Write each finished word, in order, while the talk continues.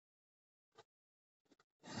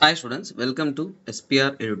Hi students, welcome to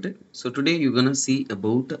SPR Edutech. So today you're gonna see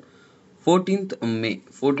about 14th May.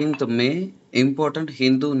 14th May important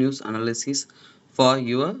Hindu news analysis for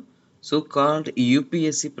your so-called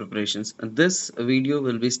UPSC preparations. This video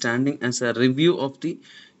will be standing as a review of the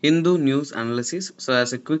Hindu news analysis. So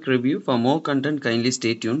as a quick review, for more content, kindly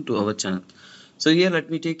stay tuned to our channel. So here let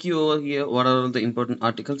me take you over here what are all the important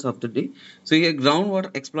articles of the day. So here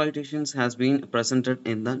groundwater exploitations has been presented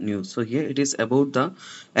in the news. So here it is about the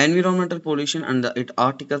environmental pollution and it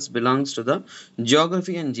articles belongs to the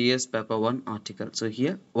geography and GS paper 1 article. So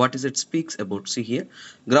here what is it speaks about. See here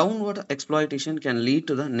groundwater exploitation can lead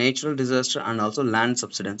to the natural disaster and also land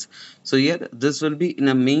subsidence. So here this will be in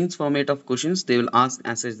a mains format of questions. They will ask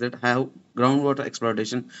as such that how groundwater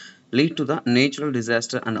exploitation lead to the natural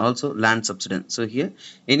disaster and also land subsidence. So here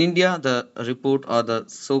in India, the report or the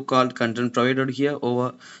so-called content provided here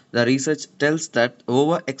over the research tells that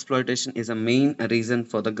over exploitation is a main reason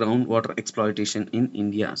for the groundwater exploitation in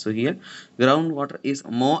India. So here groundwater is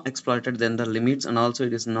more exploited than the limits and also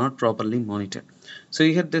it is not properly monitored. So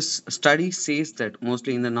here this study says that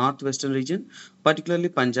mostly in the northwestern region, particularly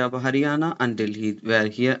Punjab, Haryana and Delhi, where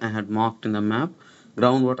here I had marked in the map,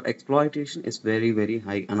 groundwater exploitation is very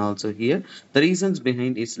high. And also here the reasons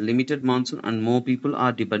behind is limited monsoon and more people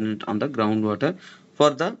are dependent on the groundwater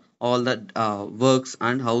for the all the works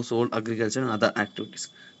and household agriculture and other activities.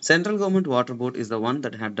 Central government water board is the one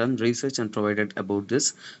that had done research and provided about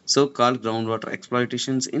this so-called groundwater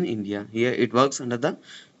exploitations in India. Here it works under the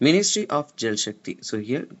Ministry of Jal Shakti. So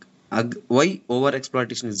here why over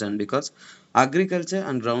exploitation is done, because agriculture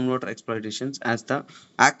and groundwater exploitations as the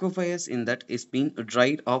aquifers in that is being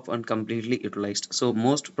dried off and completely utilized. So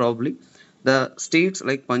most probably the states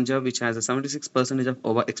like Punjab, which has a 76% of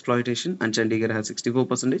over exploitation, and Chandigarh has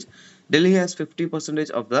 64%, Delhi has 50%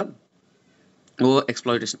 of the over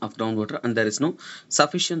exploitation of groundwater, and there is no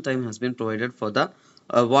sufficient time has been provided for the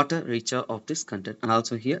water recharge of this content. And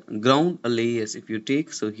also here ground layers, if you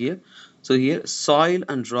take, so here soil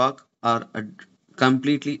and rock are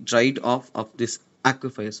completely dried off of this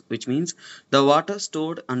aquifers, which means the water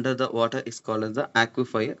stored under the water is called as the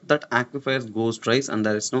aquifer. That aquifer goes dry and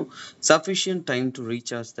there is no sufficient time to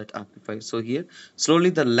recharge that aquifer. So here slowly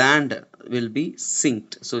the land will be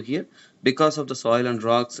sinked. So here because of the soil and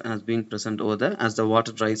rocks has been present over there, as the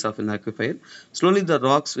water dries off in the aquifer, slowly the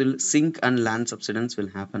rocks will sink and land subsidence will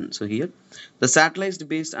happen. So here the satellite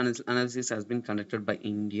based analysis has been conducted by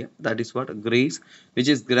India, that is what GRACE, which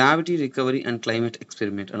is gravity recovery and climate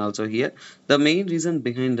experiment. And also here the main reason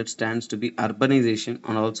behind that stands to be urbanization.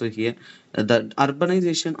 And also here the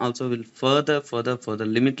urbanization also will further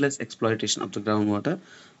limitless exploitation of the groundwater.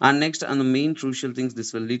 And next, and the main crucial things,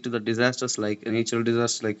 this will lead to the disasters like natural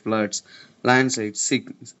disasters like floods, landslides,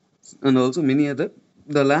 sickness, and also many other.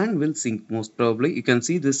 The land will sink most probably. You can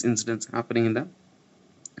see this incidents happening in the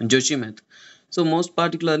Joshimath. So most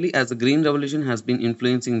particularly as the green revolution has been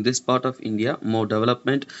influencing this part of India, more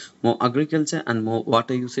development, more agriculture and more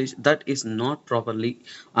water usage that is not properly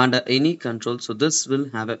under any control. So this will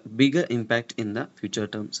have a bigger impact in the future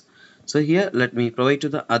terms. So here let me provide to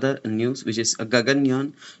the other news, which is a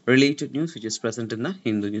Gaganyaan related news, which is present in the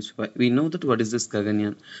Hindu newspaper. We know that what is this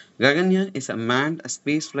Gaganyaan? Gaganyaan is a manned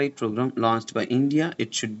space flight program launched by India.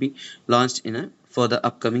 It should be launched in a for the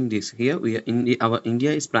upcoming days. Here we are in our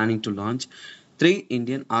India is planning to launch three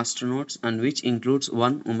Indian astronauts, and which includes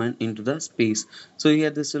one woman into the space. So here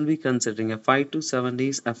this will be considering a 5 to 7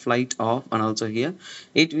 days a flight off, and also here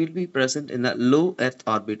it will be present in the low Earth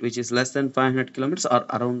orbit, which is less than 500 kilometers or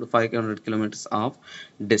around 500 kilometers of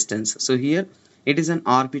distance. So here it is an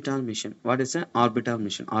orbital mission. What is an orbital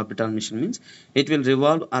mission? Orbital mission means it will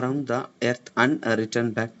revolve around the Earth and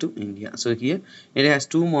return back to India. So here it has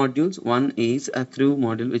two modules. One is a crew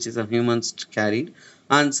module, which is a humans carried,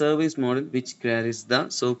 and service model, which carries the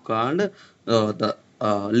so-called the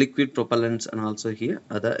liquid propellants, and also here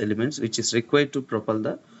other elements which is required to propel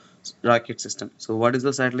the rocket system. So what is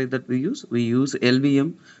the satellite that we use? We use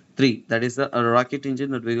LVM 3, that is the rocket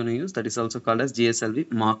engine that we're going to use, that is also called as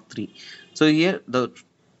GSLV Mark 3. So here the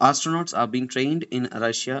astronauts are being trained in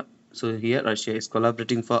Russia. So here Russia is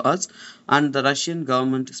collaborating for us, and the Russian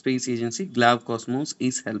government space agency Glav Cosmos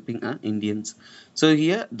is helping Indians. So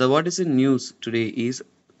here the what is in news today is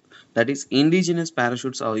that is indigenous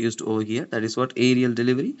parachutes are used over here. That is what aerial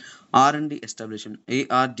delivery R&D establishment.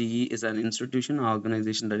 ARDE is an institution or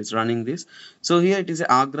organization that is running this. So here it is an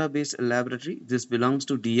Agra based laboratory. This belongs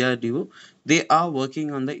to DRDO. They are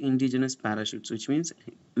working on the indigenous parachutes, which means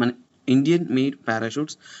Indian made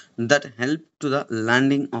parachutes that help to the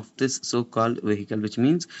landing of this so-called vehicle, which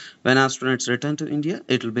means when astronauts return to India,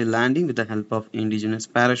 it will be landing with the help of indigenous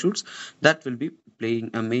parachutes that will be playing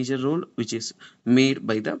a major role, which is made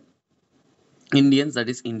by the Indians, that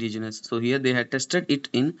is indigenous. So here they had tested it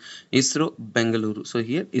in ISRO Bengaluru. So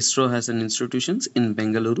here ISRO has an institutions in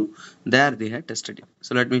Bengaluru. There they had tested it.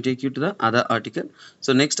 So let me take you to the other article.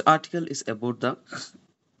 So next article is about the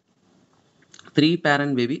three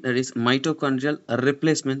parent baby, that is mitochondrial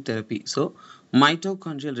replacement therapy. So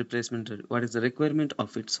mitochondrial replacement therapy, what is the requirement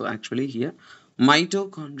of it? So actually here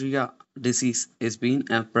mitochondria disease has been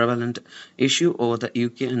a prevalent issue over the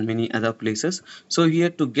UK and many other places. So here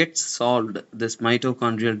to get solved this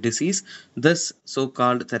mitochondrial disease, this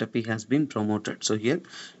so-called therapy has been promoted. So here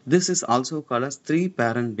this is also called as three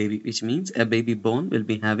parent baby, which means a baby born will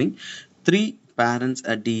be having three parents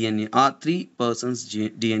a DNA or three persons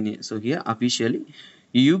DNA. So here officially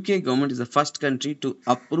UK government is the first country to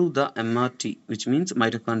approve the MRT, which means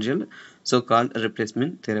mitochondrial so-called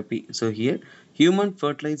replacement therapy. So here Human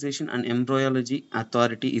Fertilization and Embryology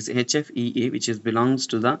Authority is HFEA, which is belongs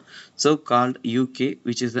to the so-called UK,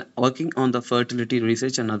 which is working on the fertility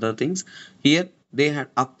research and other things. Here they had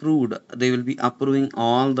approved, they will be approving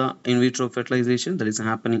all the in vitro fertilization that is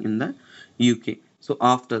happening in the UK. So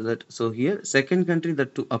after that, so here second country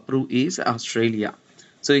that to approve is Australia.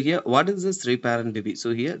 So here, what is this three parent baby?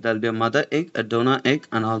 So here there will be a mother egg, a donor egg,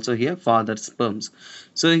 and also here father sperms.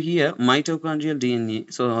 So here mitochondrial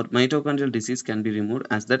DNA, so our mitochondrial disease can be removed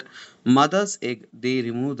as that mother's egg, they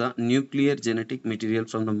remove the nuclear genetic material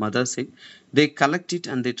from the mother's egg, they collect it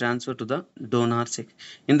and they transfer to the donor's egg.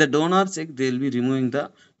 In the donor's egg, they will be removing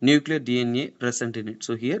the nuclear DNA present in it.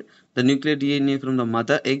 So here the nuclear DNA from the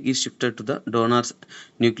mother egg is shifted to the donor's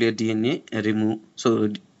nuclear DNA remove. So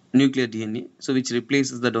nuclear DNA, so which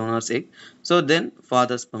replaces the donor's egg. So then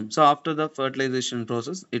father's sperm. So after the fertilization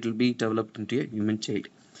process, it will be developed into a human child.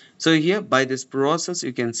 So here by this process,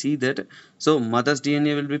 you can see that so mother's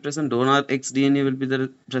DNA will be present, donor X DNA will be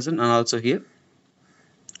present, and also here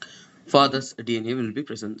father's DNA will be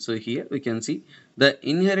present. So here we can see the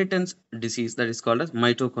inheritance disease that is called as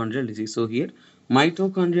mitochondrial disease. So here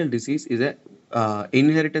mitochondrial disease is a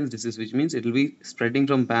inheritance disease, which means it will be spreading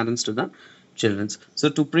from parents to the children. So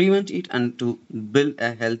to prevent it and to build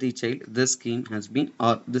a healthy child, this scheme has been,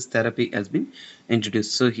 or this therapy has been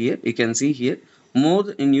introduced. So here you can see here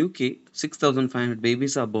more in UK 6,500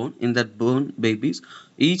 babies are born. In that born babies,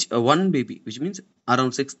 each one baby, which means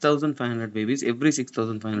around 6,500 babies, every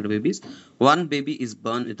 6,500 babies, one baby is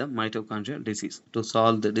born with a mitochondrial disease. To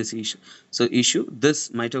solve the disease so issue, this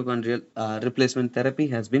mitochondrial replacement therapy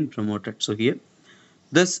has been promoted. So here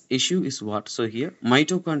this issue is what? So here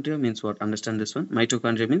mitochondria means what? Understand this one.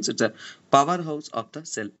 Mitochondria means it's a powerhouse of the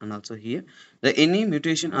cell, and also here the any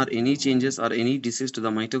mutation or any changes or any disease to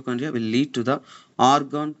the mitochondria will lead to the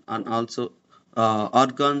organ and also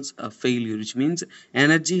organs failure, which means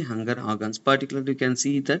energy hunger organs. Particularly you can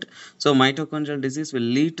see that so mitochondrial disease will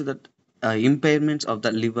lead to the impairments of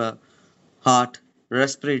the liver, heart,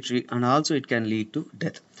 respiratory, and also it can lead to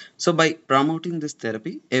death. So by promoting this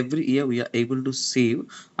therapy, every year we are able to save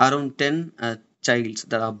around 10 childs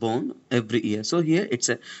that are born every year. So here it's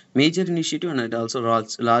a major initiative, and it also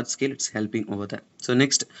large scale it's helping over there. So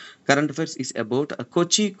next current affairs is about a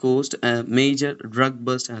Kochi coast, a major drug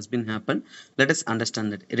bust has been happened. Let us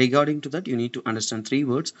understand that. Regarding to that, you need to understand three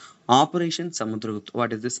words. Operation Samudragut.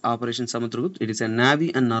 What is this Operation Samudragut? It is a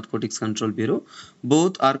Navy and Narcotics Control Bureau.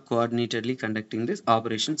 Both are coordinatedly conducting this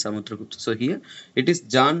Operation Samudragut. So here it is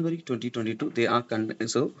January 2022. They are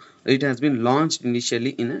so it has been launched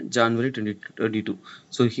initially in January 2022.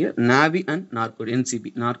 So here Navy and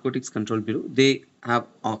NCB, Narcotics Control Bureau, they have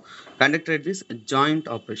conducted this joint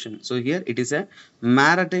operation. So here it is a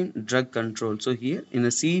maritime drug control. So here in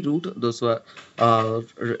the sea route, those who are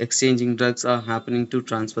exchanging drugs are happening to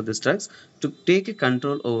transfer these drugs to take a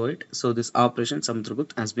control over it. So this operation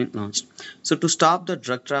Samudragut has been launched. So to stop the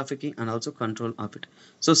drug trafficking and also control of it.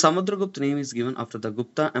 So Samudragut name is given after the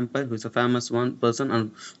Gupta Empire, who is a famous one person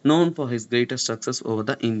and known for his greatest success over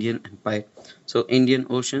the Indian Empire. So Indian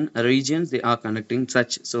Ocean regions, they are conducting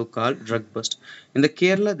such so-called drug bust. In the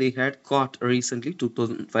Kerala, they had caught recently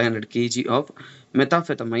 2,500 kg of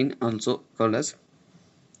methamphetamine, also called as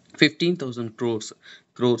 15,000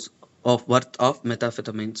 crores of worth of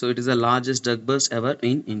methamphetamine. So it is the largest drug bust ever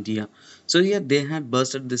in India. So here they had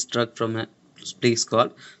busted this drug from a place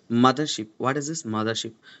called mothership. What is this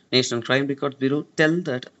mothership? National Crime Records Bureau tell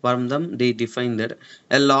that from them they define that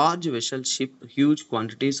a large vessel ship huge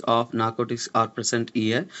quantities of narcotics are present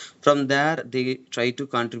here. From there they try to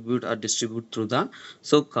contribute or distribute through the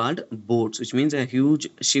so-called boats, which means a huge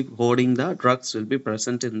ship holding the drugs will be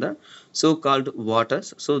present in the so-called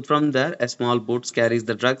waters. So from there a small boat carries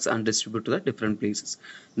the drugs and distribute to the different places.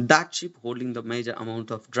 That ship holding the major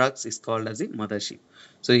amount of drugs is called as a mothership.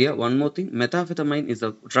 So here one more thing, methamphetamine is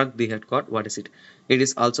the drug they had got. What is it? It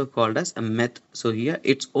is also called as a meth. So here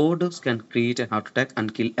its overdose can create a heart attack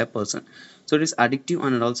and kill a person. So it is addictive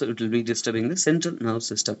and also it will be disturbing the central nerve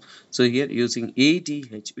system. So here using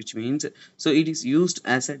ADH, which means so it is used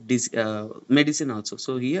as a medicine also.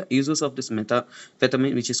 So here uses of this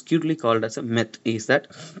methamphetamine, which is cutely called as a meth, is that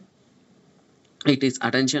it is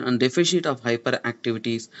attention and deficit of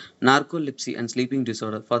hyperactivities, narcolepsy and sleeping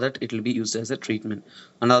disorder. For that it will be used as a treatment.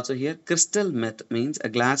 And also here crystal meth means a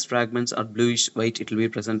glass fragments are bluish white, it will be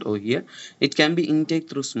present over here. It can be intake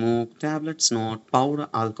through smoke, tablet, snort, powder,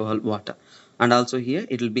 alcohol, water. And also here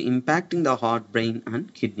it will be impacting the heart, brain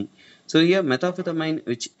and kidney. So here methamphetamine,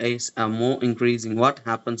 which is more increasing. What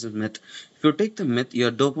happens in meth? If you take the meth,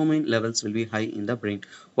 your dopamine levels will be high in the brain.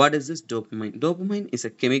 What is this dopamine? Dopamine is a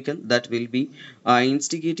chemical that will be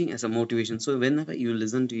instigating as a motivation. So whenever you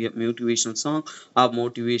listen to a motivational song or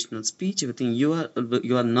motivational speech, within your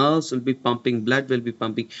nerves will be pumping, blood will be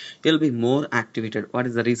pumping, you'll be more activated. What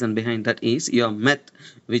is the reason behind that? Is your meth,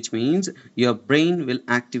 which means your brain will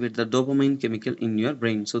activate the dopamine chemical in your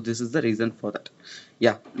brain. So this is the reason for that.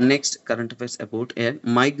 Yeah, next current affairs about a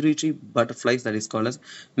migratory butterflies, that is called as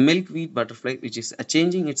milkweed butterfly, which is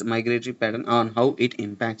changing its migratory pattern on how it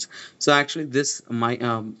impacts. So actually this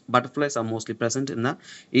butterflies are mostly present in the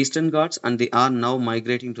eastern Ghats and they are now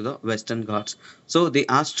migrating to the western Ghats. So they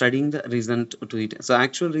are studying the reason to it. So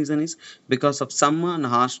actual reason is because of summer and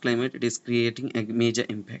harsh climate, it is creating a major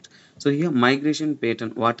impact. So here migration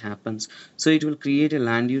pattern, what happens? So it will create a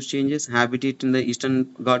land use changes, habitat in the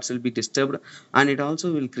eastern Ghats will be disturbed, and it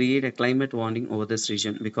also will create a climate warming over this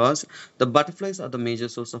region because the butterflies are the major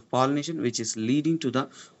source of pollination, which is leading to the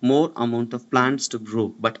more amount of plants to grow.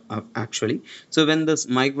 But actually, so when this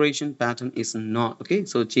migration pattern is not okay,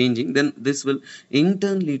 so changing, then this will in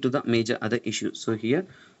turn lead to the major other issues. So here,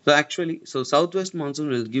 so actually, so southwest monsoon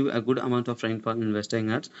will give a good amount of rainfall in western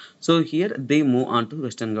Ghats. So here they move on to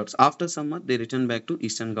western Ghats. After summer, they return back to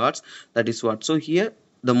eastern Ghats. That is what. So here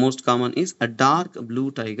the most common is a dark blue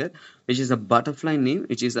tiger, which is a butterfly name,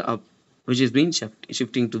 which is being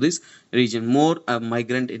shifting to this region, more a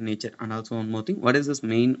migrant in nature. And also one more thing, what is this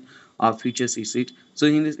main features is it? So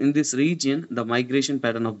in this region, the migration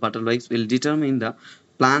pattern of butterflies will determine the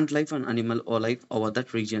plant life and animal or life over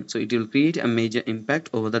that region. So it will create a major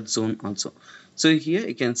impact over that zone also. So here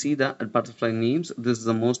you can see the butterfly names. This is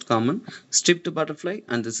the most common striped butterfly,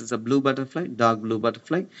 and this is a blue butterfly, dark blue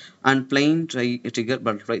butterfly, and plain trigger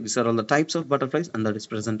butterfly. These are all the types of butterflies, and that is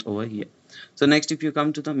present over here. So next, if you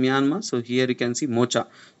come to the Myanmar, so here you can see Mocha.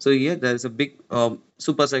 So here there is a big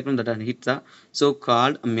super cyclone that had hit the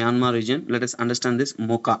so-called Myanmar region. Let us understand this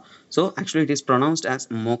Mocha. So actually it is pronounced as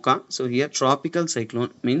Mocha. So here tropical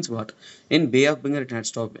cyclone means what? In Bay of Bengal it had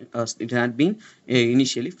stopped. It had been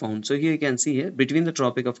initially found. So here you can see here between the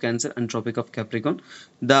Tropic of Cancer and Tropic of Capricorn,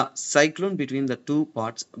 the cyclone between the two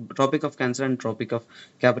parts, Tropic of Cancer and Tropic of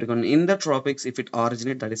Capricorn. In the tropics, if it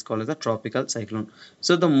originates, that is called as a tropical cyclone.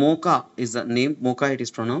 So the Mocha is the name. Mocha it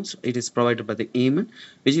is pronounced. It is provided by the Yemen,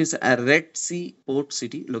 which is a Red Sea port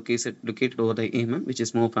city located over the Yemen, which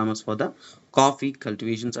is more famous for the coffee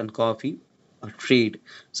cultivations and coffee trade.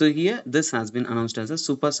 So here this has been announced as a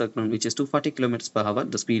super cyclone, which is 240 kilometers per hour,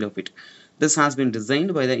 the speed of it. This has been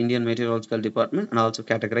designed by the Indian Meteorological Department and also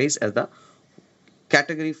categorized as the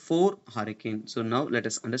category 4 hurricane. So now let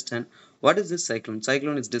us understand what is this cyclone.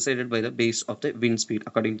 Cyclone is decided by the base of the wind speed.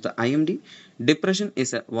 According to the IMD, depression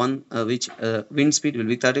is a one which wind speed will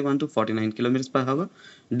be 31 to 49 kilometers per hour.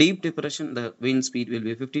 Deep depression, the wind speed will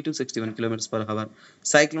be 50 to 61 kilometers per hour.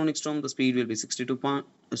 Cyclonic storm, the speed will be 62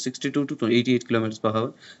 to 88 kilometers per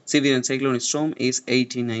hour. Severe and cyclonic storm is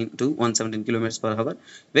 89 to 117 kilometers per hour.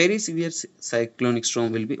 Very severe cyclonic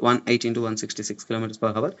storm will be 118 to 166 kilometers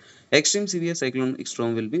per hour. Extreme severe cyclonic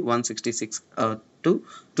storm will be 166 to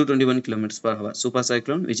 221 kilometers per hour. Super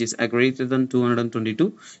cyclone, which is greater than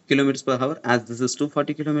 222 kilometers per hour, as this is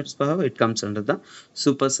 240 kilometers per hour, it comes under the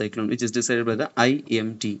super cyclone, which is decided by the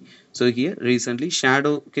IMT. So here recently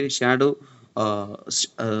shadow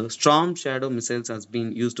storm shadow missiles has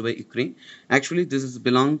been used by Ukraine. Actually, this is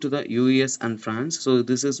belong to the US and France. So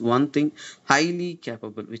this is one thing, highly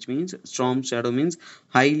capable, which means storm shadow means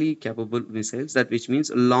highly capable missiles. That which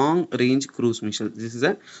means long range cruise missile. This is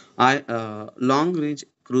a long range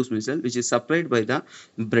cruise missile which is supplied by the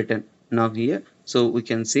Britain. Now here, so we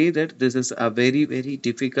can say that this is a very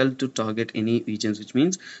difficult to target any regions, which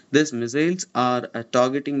means these missiles are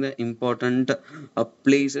targeting the important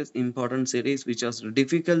places, important cities which are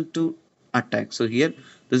difficult to attack. So here,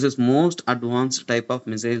 this is most advanced type of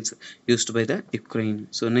missiles used by the Ukraine.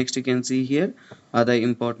 So next you can see here other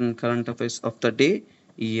important current affairs of the day.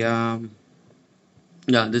 Yeah,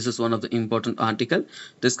 yeah, this is one of the important article.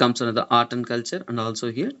 This comes under the art and culture, and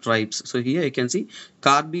also here tribes. So here you can see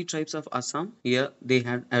Karbi tribes of Assam. Here they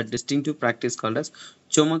had a distinctive practice called as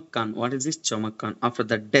Chomakkan. What is this Chomakkan? After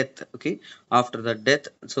the death, okay, after the death,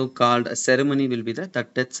 so called a ceremony will be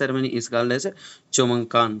that death ceremony is called as a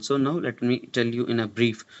Chomakkan. So now let me tell you in a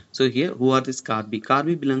brief. So here, who are this Karbi?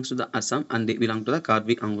 Karbi belongs to the Assam, and they belong to the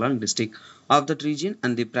Karbi Anglang district of that region,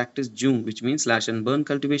 and they practice Jung, which means slash and burn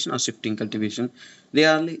cultivation or shifting cultivation. They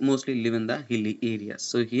are mostly live in the hilly areas.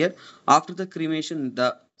 So here, after the cremation,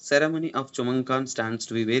 the ceremony of Chomankan stands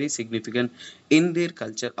to be very significant in their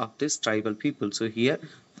culture of this tribal people. So here,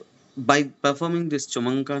 by performing this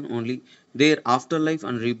Chomankan only, their afterlife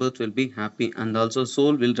and rebirth will be happy, and also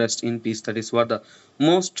soul will rest in peace. That is what the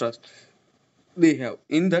most trust they have.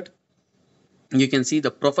 In that, you can see the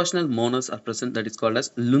professional mourners are present, that is called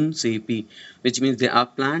as Lunsepi, which means they are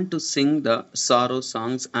planned to sing the sorrow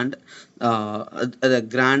songs, and the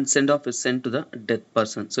grand send off is sent to the dead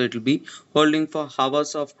person. So it will be holding for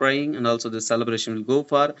hours of crying, and also the celebration will go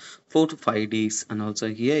for 4 to 5 days. And also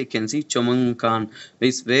here you can see Chomankan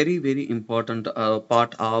is very important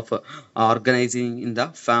part of organizing in the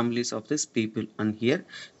families of these people. And here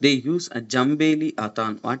they use a Jambeli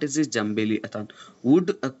Athan. What is this Jambeli Athan?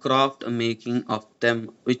 Wood craft making of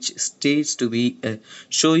them, which states to be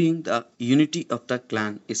showing the unity of the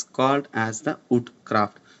clan, is called as the wood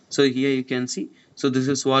craft. So here you can see, so this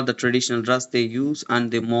is what the traditional dress they use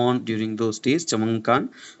and they mourn during those days, Chamankan.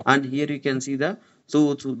 And here you can see the,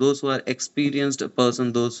 so those who are experienced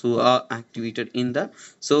person, those who are activated in the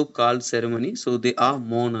so-called ceremony, so they are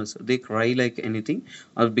mourners. They cry like anything,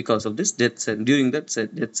 because of this during that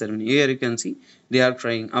death ceremony. Here you can see they are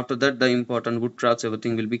crying. After that, the important wood crafts,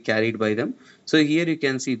 everything will be carried by them. So here you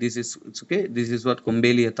can see this is, it's okay. This is what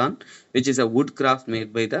Kumbeliathan, which is a wood craft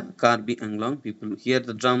made by the Karbi Anglong people. Here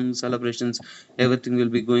the drum celebrations, everything will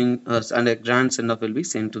be going, and a grand send off will be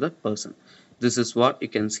sent to that person. This is what you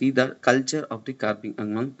can see the culture of the Karbi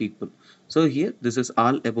Anglong people. So here this is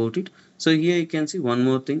all about it. So here you can see one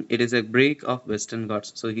more thing. It is a break of Western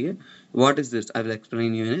Ghats. So here, what is this? I will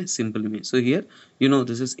explain you in a simple way. So here, you know,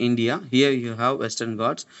 this is India. Here you have Western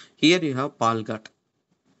Ghats. Here you have Palghat.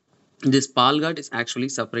 This Palghat is actually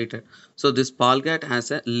separated. So this Palghat has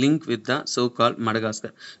a link with the so-called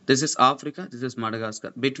Madagascar. This is Africa, this is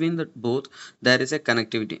Madagascar. Between the both, there is a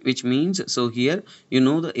connectivity, which means, so here, you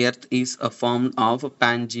know, the earth is a form of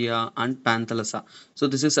Pangaea and Panthalassa. So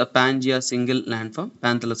this is a Pangaea single landform,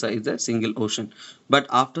 Panthalassa is a single ocean. But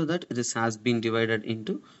after that, this has been divided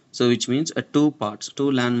into, so which means two parts,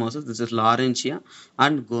 two land masses. This is Laurentia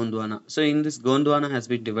and Gondwana. So in this, Gondwana has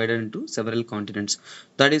been divided into several continents.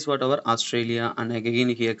 That is what our Australia, and again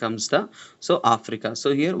here comes the, so Africa.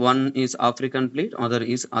 So here one is African plate, other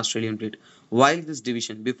is Australian plate. While this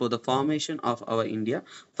division before the formation of our India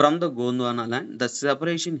from the Gondwana land, the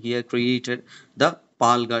separation here created the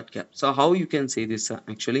Palghat gap. So how you can say this?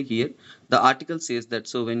 Actually here the article says that,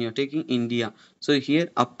 so when you're taking India, so here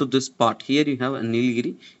up to this part, here you have a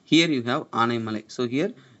Nilgiri, here you have Anaimalai. So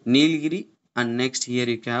here Nilgiri, and next here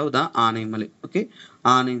you have the Anaimalai. Okay,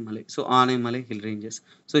 Anaimalai. So Anaimalai hill ranges.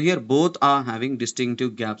 So here both are having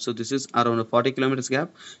distinctive gaps. So this is around a 40 kilometers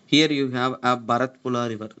gap. Here you have a Bharatpula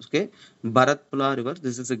river. Okay, Bharatpula river.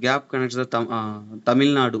 This is a gap connects the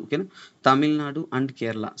Tamil Nadu. Okay, Tamil Nadu and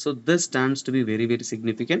Kerala. So this stands to be very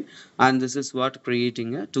significant, and this is what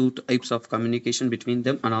creating two types of communication between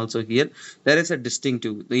them. And also here there is a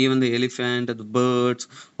distinctive. Even the elephant, the birds,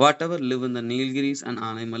 whatever live in the Nilgiris and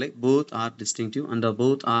Anaimalai, both are distinctive, and the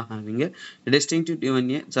both are having a distinctive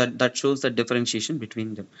DNA, so that shows the differentiation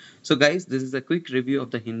between them. So guys, this is a quick review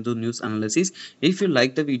of the Hindu news analysis. If you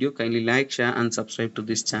like the video, kindly like, share and subscribe to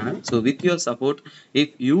this channel. So with your support, if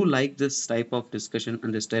you like this type of discussion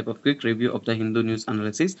and this type of quick review of the Hindu news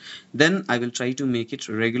analysis, then I will try to make it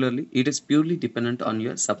regularly. It is purely dependent on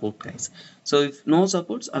your support, guys. So if no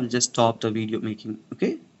supports, I'll just stop the video making.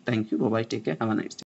 Okay, thank you, bye bye, take care, have a nice day.